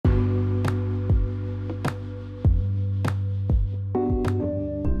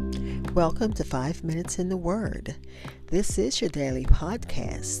Welcome to 5 Minutes in the Word. This is your daily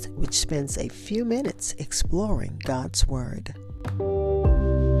podcast, which spends a few minutes exploring God's Word.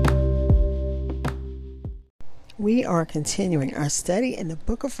 We are continuing our study in the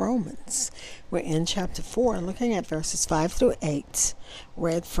book of Romans. We're in chapter 4, looking at verses 5 through 8,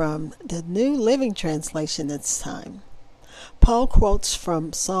 read from the New Living Translation this time. Paul quotes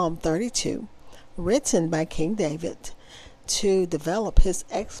from Psalm 32, written by King David, to develop his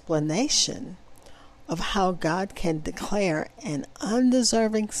explanation of how God can declare an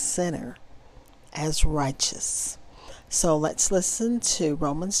undeserving sinner as righteous. So let's listen to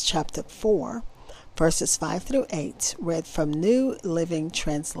Romans chapter 4, verses 5 through 8, read from New Living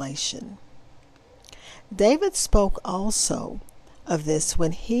Translation. David spoke also of this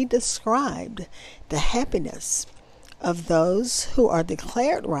when he described the happiness of those who are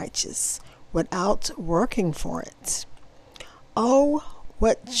declared righteous without working for it. Oh,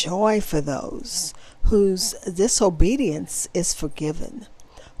 what joy for those whose disobedience is forgiven,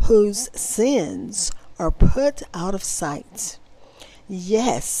 whose sins are put out of sight.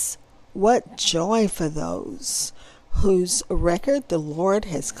 Yes, what joy for those whose record the Lord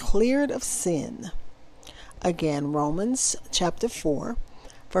has cleared of sin. Again, Romans chapter 4,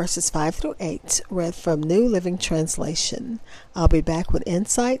 verses 5 through 8, read from New Living Translation. I'll be back with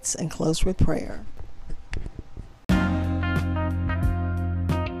insights and close with prayer.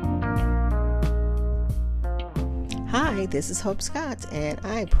 Hi, this is Hope Scott, and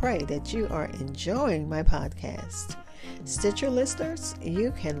I pray that you are enjoying my podcast. Stitcher listeners,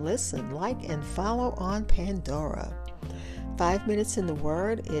 you can listen, like, and follow on Pandora. 5 Minutes in the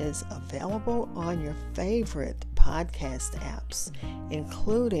Word is available on your favorite podcast apps,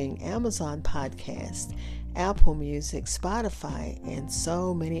 including Amazon Podcast, Apple Music, Spotify, and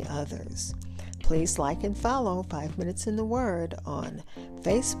so many others. Please like and follow 5 Minutes in the Word on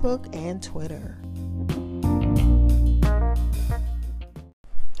Facebook and Twitter.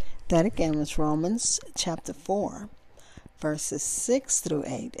 That again was Romans chapter 4, verses 6 through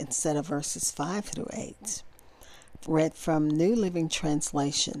 8 instead of verses 5 through 8. Read from New Living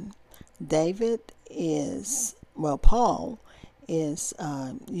Translation. Paul is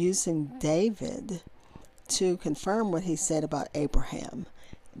using David to confirm what he said about Abraham,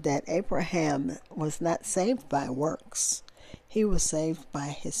 that Abraham was not saved by works. He was saved by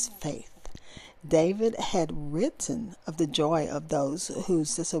his faith. David had written of the joy of those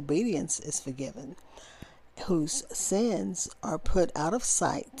whose disobedience is forgiven, whose sins are put out of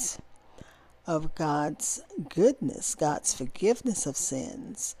sight, of God's goodness, God's forgiveness of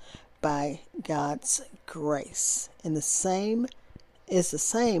sins by God's grace. And the same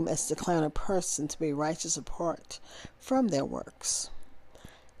as declaring a person to be righteous apart from their works.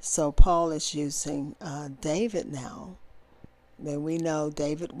 So Paul is using David now. And we know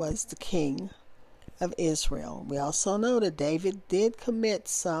David was the king of Israel. We also know that David did commit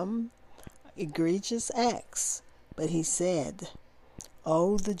some egregious acts, but he said,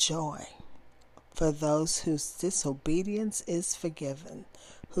 "Oh, the joy for those whose disobedience is forgiven,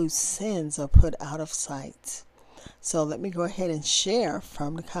 whose sins are put out of sight." So let me go ahead and share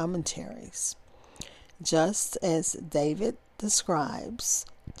from the commentaries. Just as David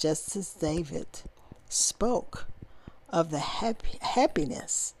spoke of the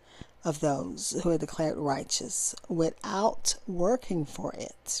happiness of those who are declared righteous without working for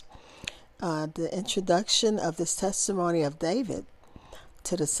it. The introduction of this testimony of David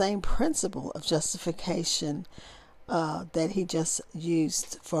to the same principle of justification that he just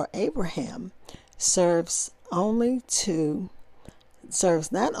used for Abraham serves not only to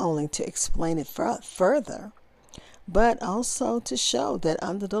explain it further, but also to show that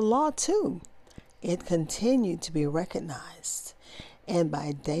under the law too, it continued to be recognized. And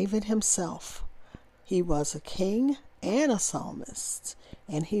by David himself, he was a king and a psalmist,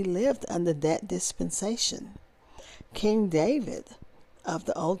 and he lived under that dispensation. King David of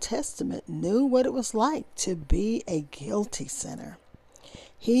the Old Testament knew what it was like to be a guilty sinner.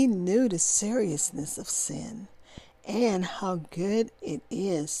 He knew the seriousness of sin and how good it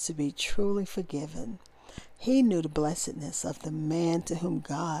is to be truly forgiven. He knew the blessedness of the man to whom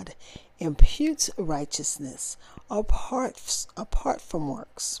God imputes righteousness apart from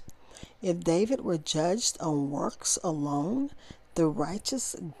works. If David were judged on works alone, the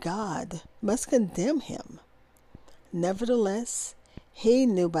righteous God must condemn him. Nevertheless, he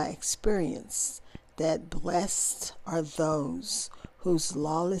knew by experience that blessed are those whose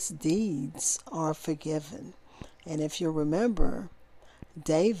lawless deeds are forgiven. And if you remember,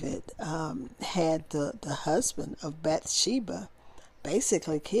 David had the husband of Bathsheba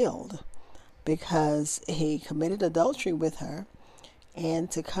basically killed because he committed adultery with her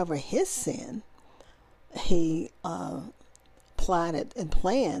And to cover his sin, he plotted and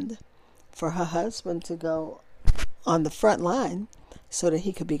planned for her husband to go on the front line so that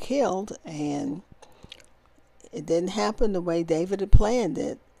he could be killed. And it didn't happen the way David had planned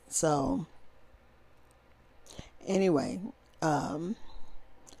it. So anyway,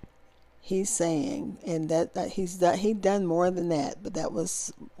 he's saying, and that he'd done more than that, but that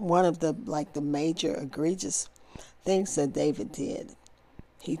was one of the major egregious things that David did.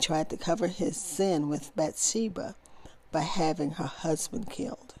 He tried to cover his sin with Bathsheba by having her husband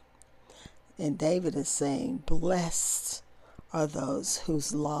killed. And David is saying, blessed are those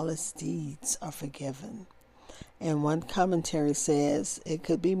whose lawless deeds are forgiven. And one commentary says it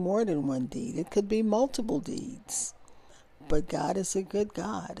could be more than one deed. It could be multiple deeds. But God is a good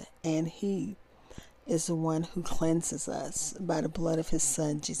God, and he is the one who cleanses us by the blood of his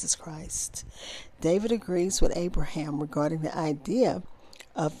Son, Jesus Christ. David agrees with Abraham regarding the idea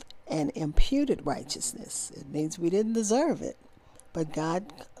of an imputed righteousness. It means we didn't deserve it, but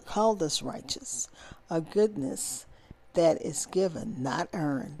God called us righteous, a goodness that is given, not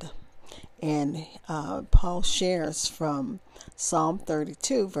earned. And Paul shares from Psalm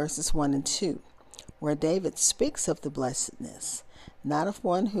 32, verses 1 and 2, where David speaks of the blessedness, not of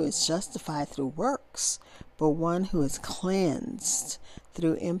one who is justified through works, but one who is cleansed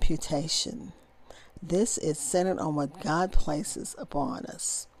through imputation. This is centered on what God places upon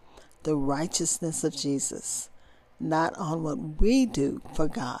us, the righteousness of Jesus, not on what we do for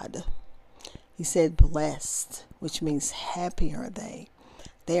God. He said blessed, which means happy are they.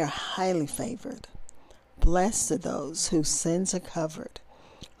 They are highly favored. Blessed are those whose sins are covered,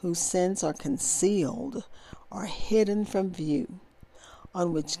 whose sins are concealed or hidden from view,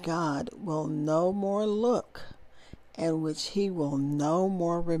 on which God will no more look, and which he will no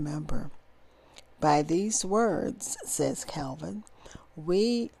more remember. By these words, says Calvin,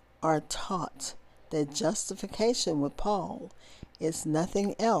 we are taught that justification with Paul is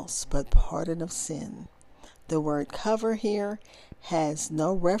nothing else but pardon of sin. The word cover here has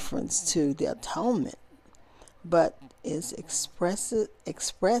no reference to the atonement, but is expressive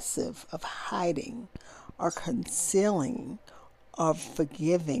of hiding or concealing or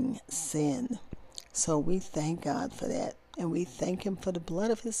forgiving sin. So we thank God for that, and we thank him for the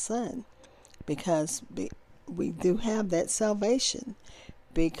blood of his Son, because we do have that salvation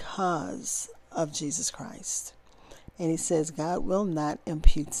because of Jesus Christ. And he says God will not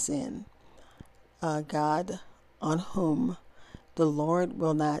impute sin. God on whom the Lord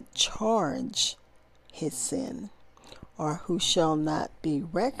will not charge his sin, or who shall not be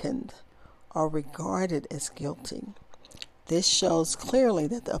reckoned or regarded as guilty. This shows clearly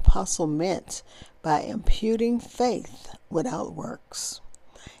that the apostle meant by imputing faith without works.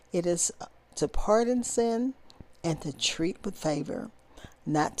 It is to pardon sin and to treat with favor,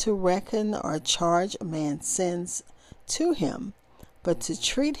 not to reckon or charge a man's sins to him, but to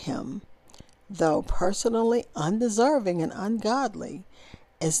treat him, though personally undeserving and ungodly,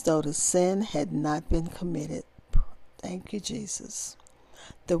 as though the sin had not been committed. Thank you, Jesus.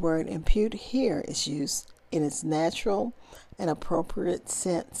 The word impute here is used in its natural and appropriate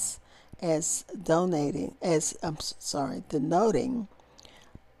sense as denoting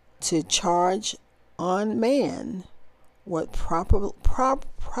to charge on man what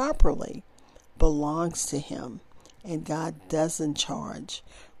properly belongs to him. And God doesn't charge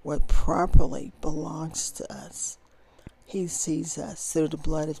what properly belongs to us. He sees us through the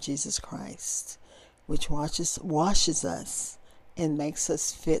blood of Jesus Christ, which washes us and makes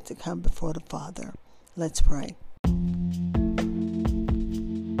us fit to come before the Father. Let's pray.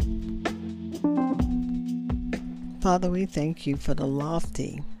 Father, we thank you for the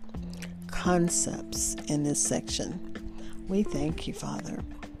lofty concepts in this section. We thank you, Father,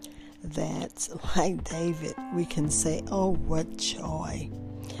 that like David, we can say, oh, what joy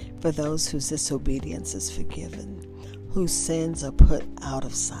for those whose disobedience is forgiven, whose sins are put out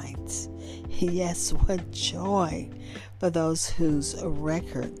of sight. Yes, what joy for those whose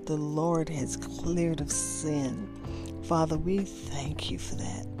record the Lord has cleared of sin. Father, we thank you for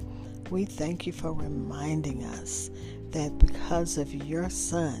that. We thank you for reminding us that because of your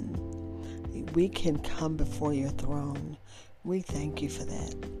Son, we can come before your throne. We thank you for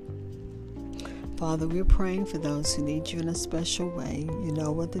that. Father, we're praying for those who need you in a special way. You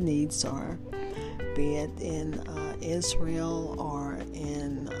know what the needs are, be it in Israel or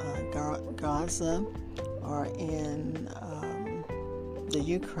in Gaza or in the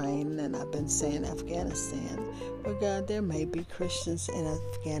Ukraine, and I've been saying Afghanistan. But God, there may be Christians in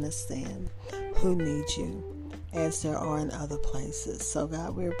Afghanistan who need you, as there are in other places. So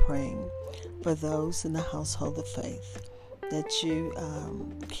God, we're praying for those in the household of faith that you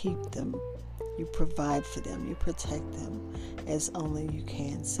keep them, you provide for them, you protect them as only you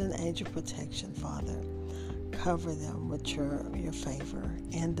can. Send angel protection, Father. Cover them with your favor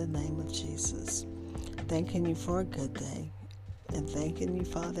in the name of Jesus. Thanking you for a good day, and thanking you,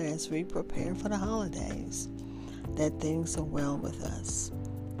 Father, as we prepare for the holidays, that things are well with us.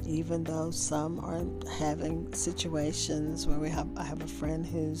 Even though some are having situations where I have a friend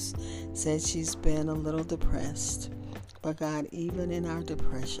who's said she's been a little depressed. But God, even in our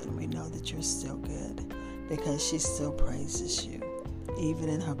depression, we know that you're still good, because she still praises you, even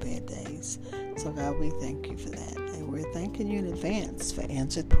in her bad days. So God, we thank you for that. And we're thanking you in advance for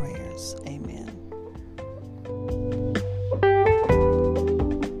answered prayers. Amen.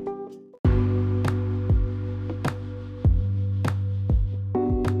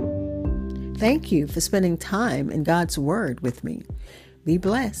 Thank you for spending time in God's Word with me. Be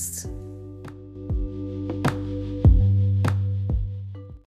blessed.